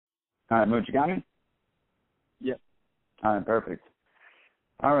All right, Mooch, you got me? Yep. All right, perfect.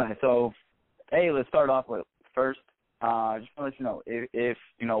 All right, so, hey, let's start off with first. Just want to let you know, if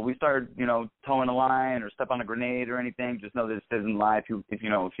we start, towing a line or step on a grenade or anything, just know that this isn't live. If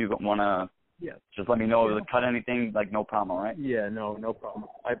you want to, just let me know to cut anything, like, no problem, all right? Yeah, no problem.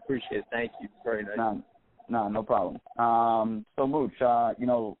 I appreciate it. Thank you. Very nice. No problem. So, Mooch,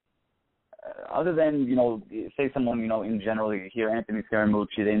 other than, say someone, in general, you hear Anthony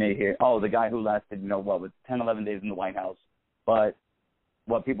Scaramucci, they may hear, the guy who lasted, with 10, 11 days in the White House. But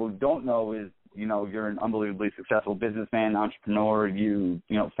what people don't know is, you're an unbelievably successful businessman, entrepreneur. You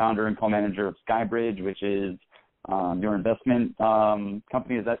founder and co-manager of Skybridge, which is your investment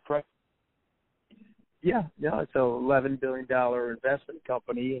company. Is that correct? Yeah. It's an $11 billion investment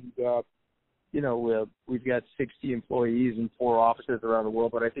company, and we've got 60 employees and 4 offices around the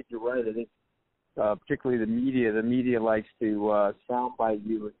world. But I think you're right. I think particularly the media likes to soundbite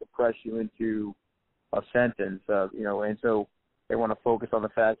you and compress you into a sentence, and so they want to focus on the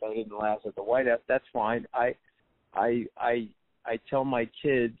fact that I didn't last at the White House. That's fine. I tell my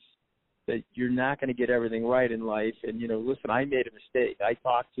kids that you're not going to get everything right in life. And, listen, I made a mistake. I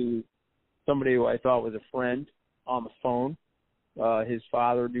talked to somebody who I thought was a friend on the phone. His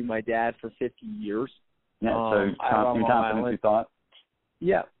father knew my dad for 50 years. Yeah, so confidence, you thought?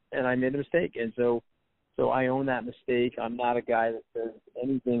 Yeah, and I made a mistake. And so I own that mistake. I'm not a guy that says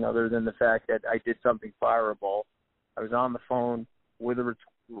anything other than the fact that I did something fireable. I was on the phone with a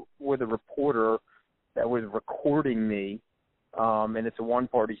reporter that was recording me, and it's a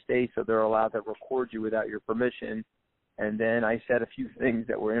one-party state, so they're allowed to record you without your permission. And then I said a few things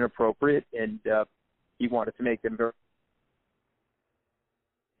that were inappropriate, and he wanted to make them very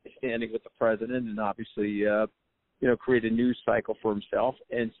standing with the president, and obviously, create a news cycle for himself.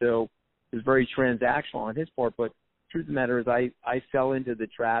 And so it was very transactional on his part. But the truth of the matter is, I fell into the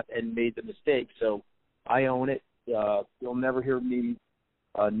trap and made the mistake. So I own it. You'll never hear me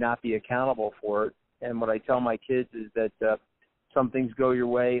not be accountable for it. And what I tell my kids is that some things go your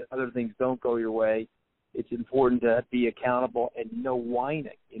way, other things don't go your way. It's important to be accountable and no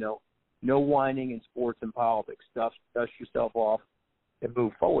whining. No whining in sports and politics. Dust yourself off and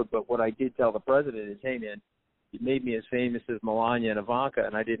move forward. But what I did tell the president is, hey, man, you made me as famous as Melania and Ivanka,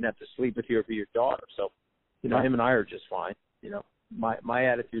 and I didn't have to sleep with you or be your daughter. So, him and I are just fine. My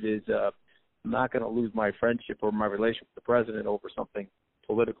attitude is I'm not going to lose my friendship or my relationship with the president over something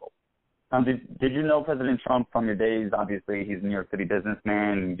political. Did you know President Trump from your days? Obviously, he's a New York City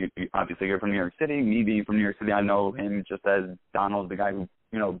businessman. Obviously, you're from New York City. Me being from New York City, I know him just as Donald, the guy who,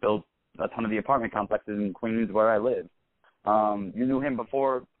 built a ton of the apartment complexes in Queens where I live. You knew him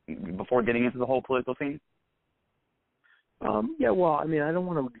before getting into the whole political scene? Yeah, well, I mean, I don't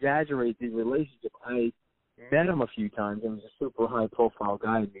want to exaggerate the relationship. I met him a few times. He was a super high-profile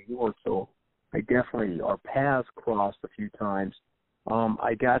guy in New York, so I definitely, our paths crossed a few times.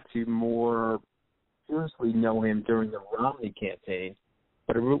 I got to more seriously know him during the Romney campaign,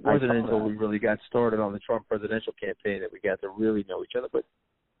 but it wasn't until we really got started on the Trump presidential campaign that we got to really know each other. But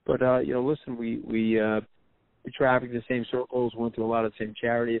listen, we trafficked the same circles, went to a lot of the same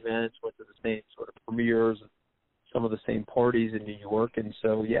charity events, went to the same sort of premieres, some of the same parties in New York, and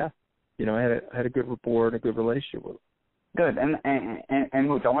so I had a good rapport and a good relationship with him. Good. And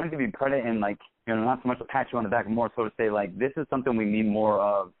Mooch, I want to give you credit and, not so much to pat you on the back, more so to say, this is something we need more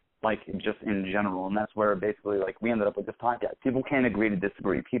of, just in general. And that's where basically, we ended up with this podcast. People can't agree to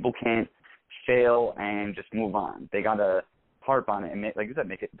disagree. People can't fail and just move on. They got to harp on it and, like you said,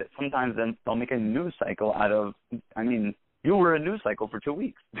 make it. Sometimes then they'll make a news cycle out of, you were a news cycle for 2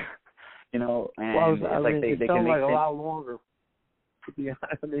 weeks. And it felt like a lot longer. Yeah,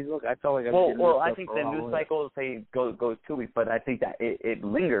 look, I felt like I think the news cycle goes 2 weeks, but I think that it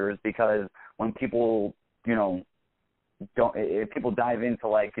lingers because when people, if people dive into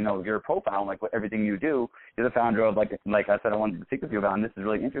your profile, what everything you do, you're the founder of like I said, I wanted to speak with you about, and this is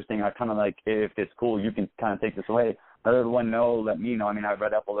really interesting. I kind of if it's cool, you can kind of take this away. Let everyone know, let me know. I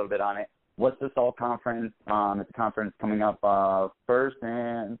read up a little bit on it. What's the SALT conference? It's a conference coming up first,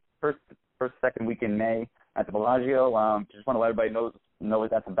 second week in May at the Bellagio. Just want to let everybody know what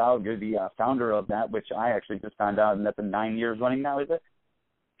that's about. You're the founder of that, which I actually just found out, and that's 9 years running now, is it?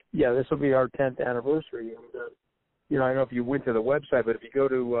 Yeah, this will be our 10th anniversary. And, I don't know if you went to the website, but if you go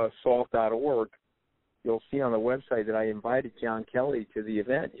to salt.org, you'll see on the website that I invited John Kelly to the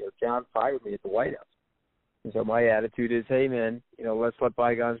event. John fired me at the White House. And so my attitude is, hey, man, let's let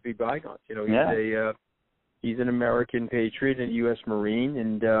bygones be bygones. He's an American patriot and U.S. Marine,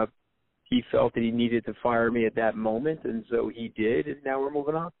 and he felt that he needed to fire me at that moment, and so he did, and now we're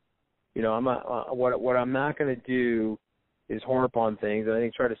moving on. I'm not, what I'm not going to do harp on things, and I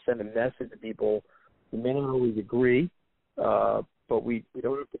think try to send a message to people. We may not always agree, but we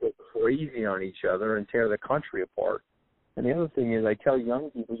don't have to go crazy on each other and tear the country apart. And the other thing is, I tell young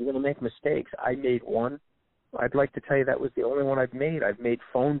people, you're going to make mistakes. I made one. I'd like to tell you that was the only one I've made. I've made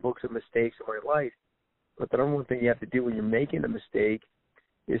phone books of mistakes in my life. But the number one thing you have to do when you're making a mistake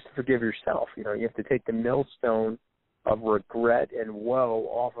is to forgive yourself. You know, you have to take the millstone of regret and woe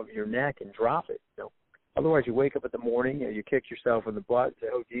off of your neck and drop it. You know, otherwise you wake up in the morning and you kick yourself in the butt and say,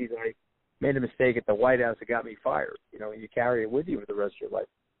 oh, geez, I made a mistake at the White House that got me fired. You know, you carry it with you for the rest of your life.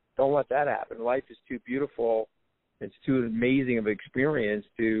 Don't let that happen. Life is too beautiful. It's too amazing of an experience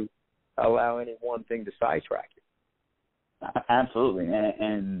to allow any one thing to sidetrack you. Absolutely.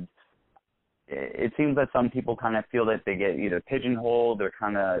 And it seems that some people kind of feel that they get either pigeonholed or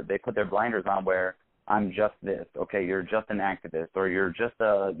they put their blinders on where I'm just this. Okay, you're just an activist, or you're just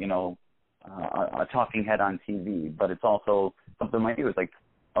a talking head on TV. But it's also something like you. It's like,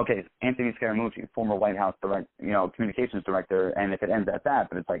 okay, Anthony Scaramucci, former White House communications director, and if it ends at that,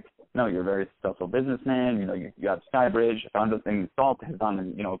 but it's like, no, you're a very successful businessman. You know, you have Skybridge, Founders and Salt has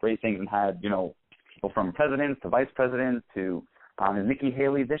done, great things and had, people from presidents to vice presidents to is Nikki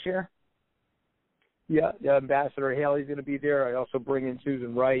Haley this year? Yeah, Ambassador Haley's going to be there. I also bring in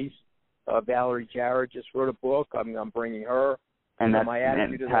Susan Rice. Valerie Jarrett just wrote a book. I'm bringing her. And that's, my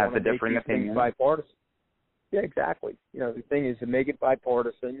attitude and is has a differing opinion. Bipartisan. Yeah, exactly. The thing is to make it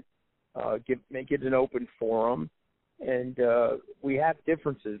bipartisan, make it an open forum, and we have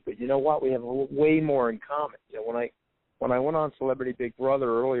differences, but you know what? We have way more in common. When I went on Celebrity Big Brother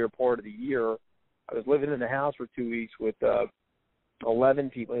earlier part of the year, I was living in the house for 2 weeks with 11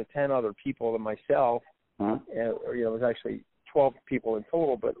 people, 10 other people than myself. Uh-huh. And, it was actually 12 people in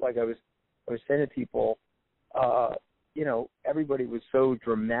total. But like I was saying to people, everybody was so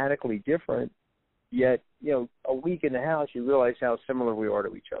dramatically different. Yet, a week in the house, you realize how similar we are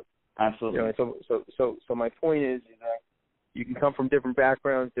to each other. Absolutely. So my point is that you can come from different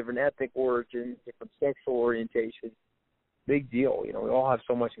backgrounds, different ethnic origins, different sexual orientations. Big deal. We all have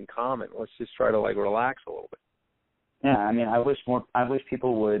so much in common. Let's just try to relax a little bit. Yeah, I mean, I wish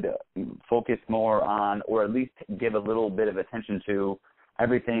people would focus more on, or at least give a little bit of attention to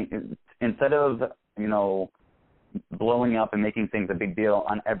everything instead of blowing up and making things a big deal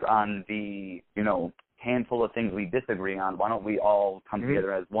on the handful of things we disagree on. Why don't we all come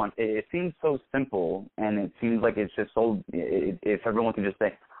together as one? It seems so simple, and it seems like it's just so. If everyone can just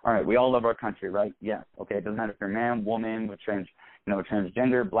say, all right, we all love our country, right? Yes. Okay. It doesn't matter if you're a man, woman, with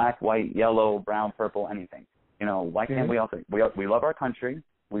transgender, black, white, yellow, brown, purple, anything. Why can't we all say we love our country?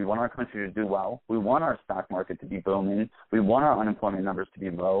 We want our country to do well. We want our stock market to be booming. We want our unemployment numbers to be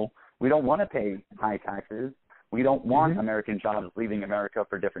low. We don't want to pay high taxes. We don't want American jobs leaving America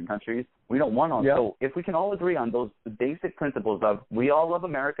for different countries. We don't want all. So if we can all agree on those basic principles of we all love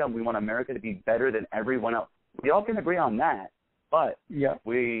America and we want America to be better than everyone else, we all can agree on that. But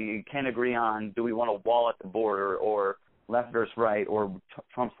we can't agree on, do we want a wall at the border or left versus right or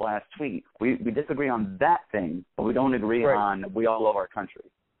Trump's last tweet. We disagree on that thing, but we don't agree on we all love our country.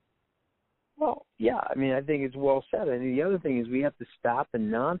 Well, yeah, I mean, I think it's well said. And the other thing is we have to stop the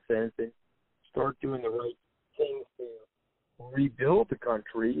nonsense and start doing the right things to rebuild the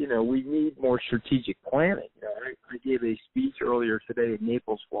country. We need more strategic planning. I gave a speech earlier today in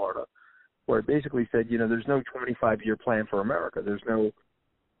Naples, Florida, where I basically said, there's no 25-year plan for America. There's no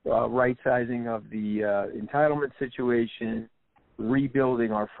right-sizing of the entitlement situation,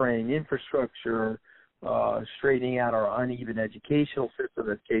 rebuilding our fraying infrastructure, straightening out our uneven educational system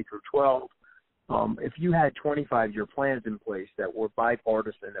that's K through 12. If you had 25-year plans in place that were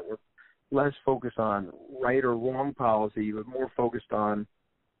bipartisan, that were less focused on right or wrong policy, but more focused on,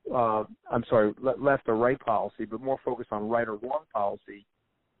 left or right policy, but more focused on right or wrong policy,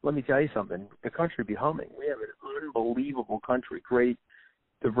 let me tell you something, the country would be humming. We have an unbelievable country, great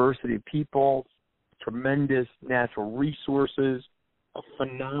diversity of people, tremendous natural resources, a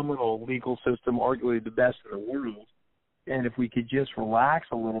phenomenal legal system, arguably the best in the world. And if we could just relax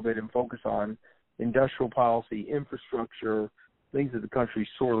a little bit and focus on industrial policy, infrastructure, things that the country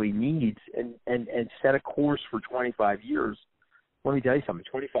sorely needs, and set a course for 25 years, let me tell you something,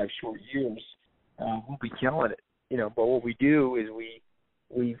 25 short years, we'll be killing it. But what we do is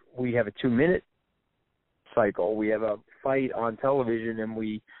we have a 2-minute cycle. We have a fight on television and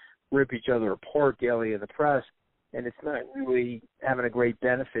we rip each other apart daily in the press, and it's not really having a great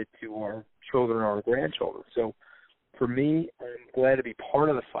benefit to our children or our grandchildren. So for me, I'm glad to be part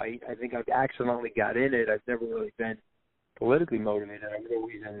of the fight. I think I've accidentally got in it. I've never really been politically motivated. I was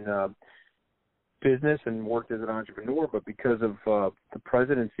always in business and worked as an entrepreneur, but because of the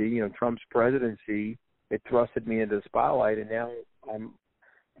presidency, Trump's presidency, it thrusted me into the spotlight, and now I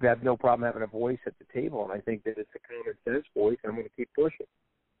have no problem having a voice at the table, and I think that it's a common sense voice, and I'm going to keep pushing.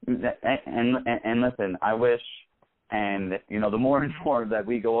 And listen, I wish, and the more and more that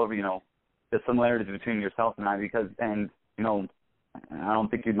we go over, the similarities between yourself and I, because, and I don't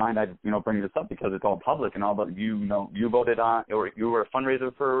think you'd mind I bring this up because it's all public and all, but you voted on, or you were a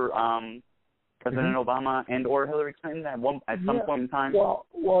fundraiser for President Obama and or Hillary Clinton at some point in time. Well,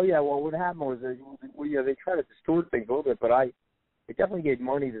 what happened was they tried to distort things a little bit, but I definitely gave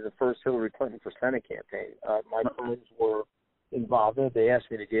money to the first Hillary Clinton for Senate campaign. My friends were involved in it. They asked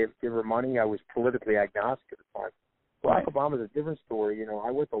me to give her money. I was politically agnostic at the time. Barack Obama's a different story.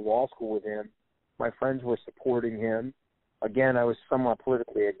 I went to law school with him. My friends were supporting him. Again, I was somewhat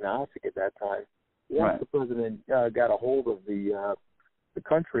politically agnostic at that time. Once the president got a hold of the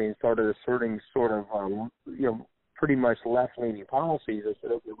country and started asserting sort of, pretty much left-leaning policies, I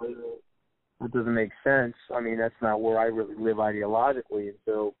said, okay, wait a minute. That doesn't make sense. I mean, that's not where I really live ideologically. And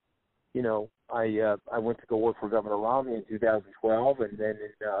so, I went to go work for Governor Romney in 2012, and then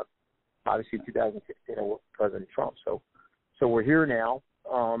in, obviously 2016 I worked for President Trump. So we're here now,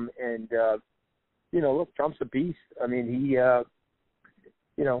 look, Trump's a beast. I mean, he, I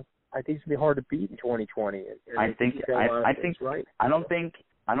think it's gonna be hard to beat in 2020. And I think right. I don't think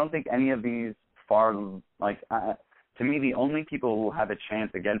any of these to me, the only people who have a chance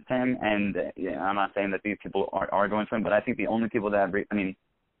against him, and I'm not saying that these people are going to him, but I think the only people that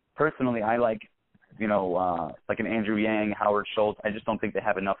personally, I like, like an Andrew Yang, Howard Schultz. I just don't think they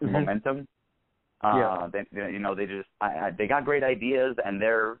have enough momentum. They got great ideas, and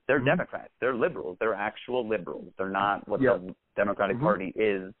they're Democrats. They're liberals. They're actual liberals. They're not what the Democratic Party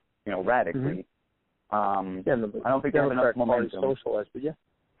is, radically. I don't think they have enough momentum. Socialist, but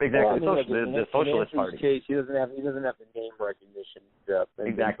exactly. Well, the Socialist Party. Case, he doesn't have the name recognition.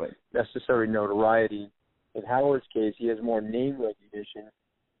 Exactly. Necessary notoriety. In Howard's case, he has more name recognition.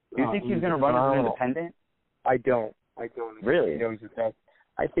 Do you think he's going to run as an independent? I don't. Really?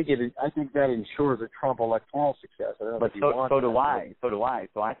 I think that ensures a Trump electoral success. I don't know so do I.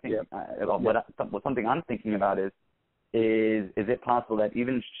 So I think something I'm thinking about is it possible that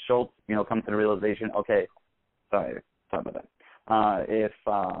even Schultz, comes to the realization, okay, sorry about that. If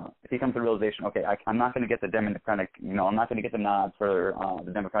he comes to the realization, okay, I'm not going to get the Democratic, I'm not going to get the nod for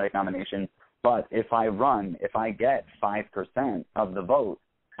the Democratic nomination, but if I get 5% of the vote,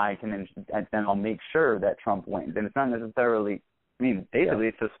 then I'll make sure that Trump wins. And it's not necessarily, basically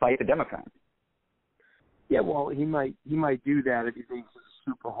it's to spite the Democrats. Yeah, well, he might do that if he thinks it's a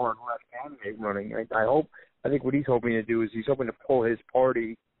super hard left candidate running. I think what he's hoping to do is he's hoping to pull his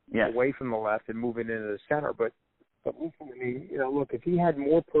party away from the left and move it into the center. But listen to me, look, if he had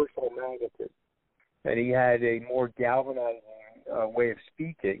more personal magnetism and he had a more galvanizing way of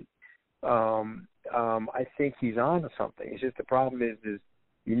speaking, I think he's on to something. It's just the problem is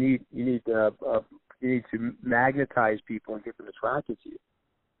you need to magnetize people and get them attracted to you.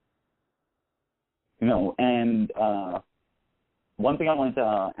 And one thing I wanted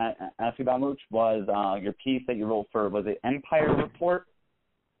to ask you about, Mooch, was your piece that you wrote for, was it Empire Report?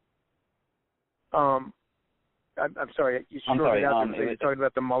 I'm sorry. You're talking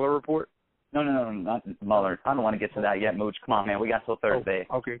about the Mueller report? No, not Mueller. I don't want to get to that yet, Mooch. Come on, man. We got till Thursday.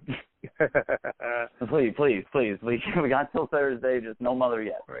 Oh, okay. please. We got till Thursday. Just no Mueller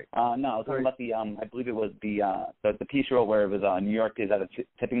yet. Right. No, I was talking about the. I believe it was the piece you wrote where it was New York is at a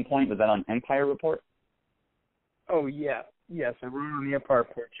tipping point. Was that on Empire Report? Oh yeah. Yes, I wrote on the Empire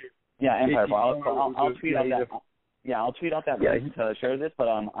Report too. Yeah, Empire Report. I'll tweet out that. Yeah, I'll tweet out that link to share this. But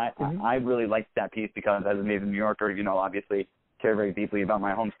I really liked that piece because as a native New Yorker, obviously care very deeply about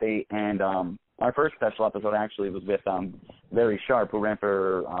my home state. And our first special episode actually was with Larry Sharp, who ran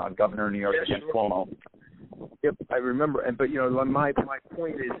for governor of New York against Cuomo. Yep, I remember. But my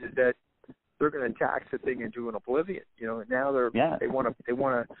point is that they're going to tax the thing into an oblivion. Now they want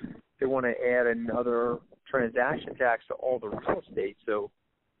to add another transaction tax to all the real estate. So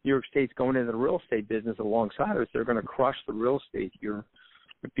New York State's going into the real estate business alongside us. They're going to crush the real estate here.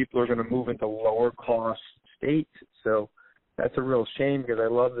 People are going to move into lower cost states. So that's a real shame because I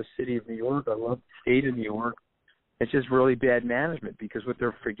love the city of New York. I love the state of New York. It's just really bad management because what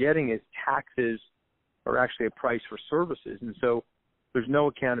they're forgetting is taxes are actually a price for services. And so there's no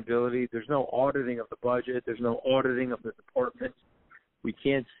accountability. There's no auditing of the budget. There's no auditing of the departments. We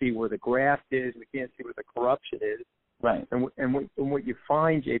can't see where the graft is. We can't see where the corruption is. Right. And what you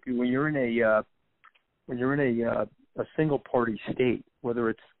find, JP, when you're in a single party state, whether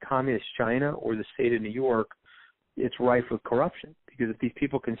it's communist China or the state of New York, it's rife with corruption because if these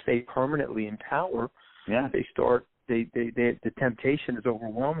people can stay permanently in power, the temptation is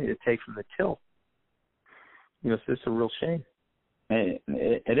overwhelming to take from the till. it's just a real shame.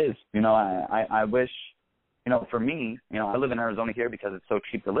 It is. I wish, for me, I live in Arizona here because it's so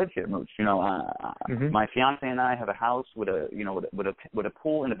cheap to live here, Mooch. My fiance and I have a house with a, with a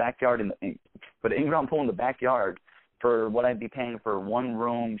pool in the backyard, with an in-ground pool in the backyard for what I'd be paying for one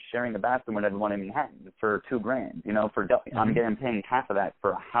room, sharing a bathroom with everyone in Manhattan for $2,000. I'm paying half of that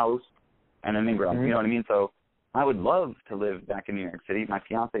for a house and an in-ground. You know what I mean? So I would love to live back in New York City. My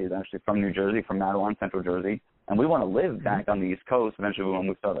fiance is actually from New Jersey, from Matawan, Central Jersey, and we want to live back on the East Coast. Eventually, we want to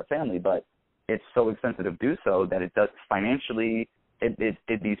move to our family, but it's so expensive to do so that it does financially.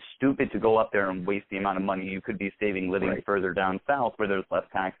 It'd be stupid to go up there and waste the amount of money you could be saving living further down south where there's less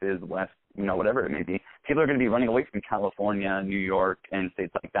taxes, less, whatever it may be. People are going to be running away from California, New York, and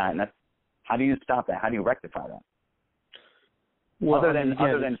states like that. And how do you stop that? How do you rectify that? Well, other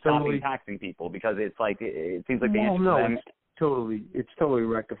than stopping taxing people, because it's like it seems like the answer to them. It's totally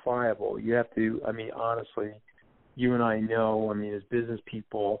rectifiable. You have to. Honestly, you and I know. As business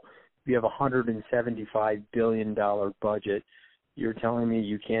people, you have a $175 billion budget. You're telling me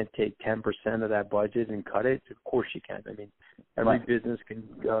you can't take 10% of that budget and cut it? Of course you can. Every business can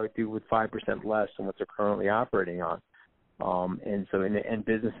do with 5% less than what they're currently operating on. And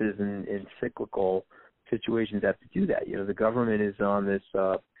businesses in cyclical situations have to do that. The government is on this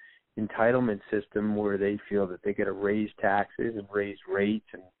entitlement system where they feel that they get to raise taxes and raise rates,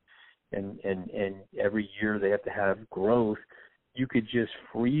 and every year they have to have growth. You could just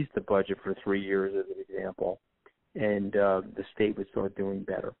freeze the budget for 3 years, as an example, and the state would start doing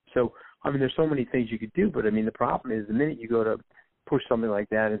better. So, there's so many things you could do, but the problem is the minute you go to push something like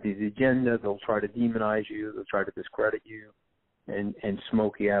that into the agenda, they'll try to demonize you, they'll try to discredit you, and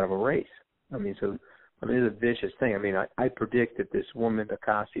smoke you out of a race. It's a vicious thing. I predict that this woman,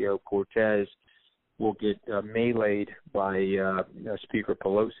 Ocasio-Cortez, will get meleeed by Speaker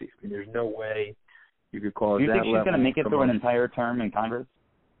Pelosi. There's no way you could call it that level. Do you think she's going to make it through an entire term in Congress?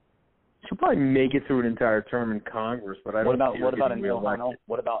 She'll probably make it through an entire term in Congress, but I don't. What about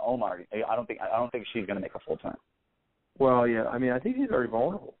What about Omar? I don't think she's going to make a full term. Well, yeah. I think she's very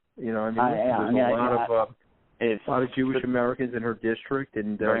vulnerable. There's a lot of Jewish Americans in her district,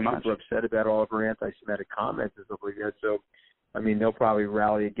 and people are upset about all of her anti-Semitic comments and stuff like that. So, they'll probably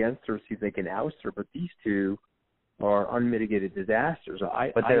rally against her, see if they can oust her. But these two are unmitigated disasters.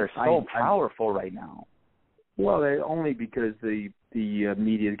 But they're so powerful right now. Well, only because the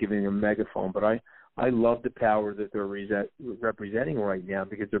media is giving them a megaphone. But I love the power that they're representing right now,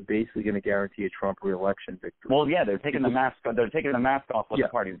 because they're basically going to guarantee a Trump re-election victory. Well, yeah, they're taking the mask. They're taking the mask off what the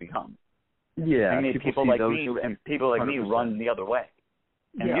party's become. Yeah, people like me run the other way.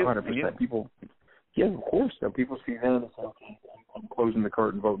 And 100%. People, of course. So people see them and say, okay, I'm closing the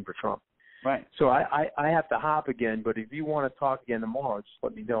curtain, voting for Trump. Right. So I have to hop again, but if you want to talk again tomorrow, just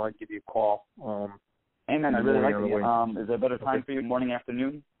let me know. I'll give you a call. Amen. I really like it. Is there a better time for you, morning,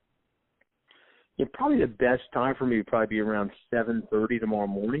 afternoon? Yeah, probably the best time for me would probably be around 7:30 tomorrow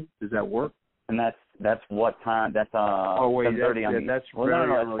morning. Does that work? And that's what time? That's 7:30. That's very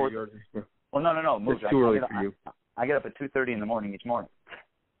early. Well, no. It's too early for you. I get up at 2:30 in the morning each morning.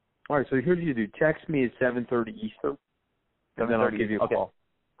 All right, so here's what you do. Text me at 7:30 Eastern, and then I'll give you a call.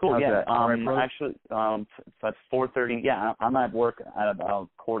 Cool. How's yeah. That? Actually, that's 4:30. Yeah, I'm at work at about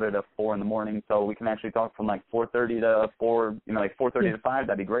 3:45 in the morning, so we can actually talk from like 4:30 to 4. 4:30 to 5.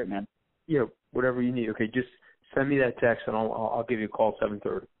 That'd be great, man. Yeah, whatever you need. Okay, just send me that text, and I'll give you a call at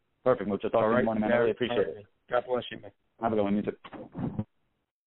 7:30. Perfect. We'll just talk in the morning, man. I really appreciate it. God bless you, man. Have a good one. You too.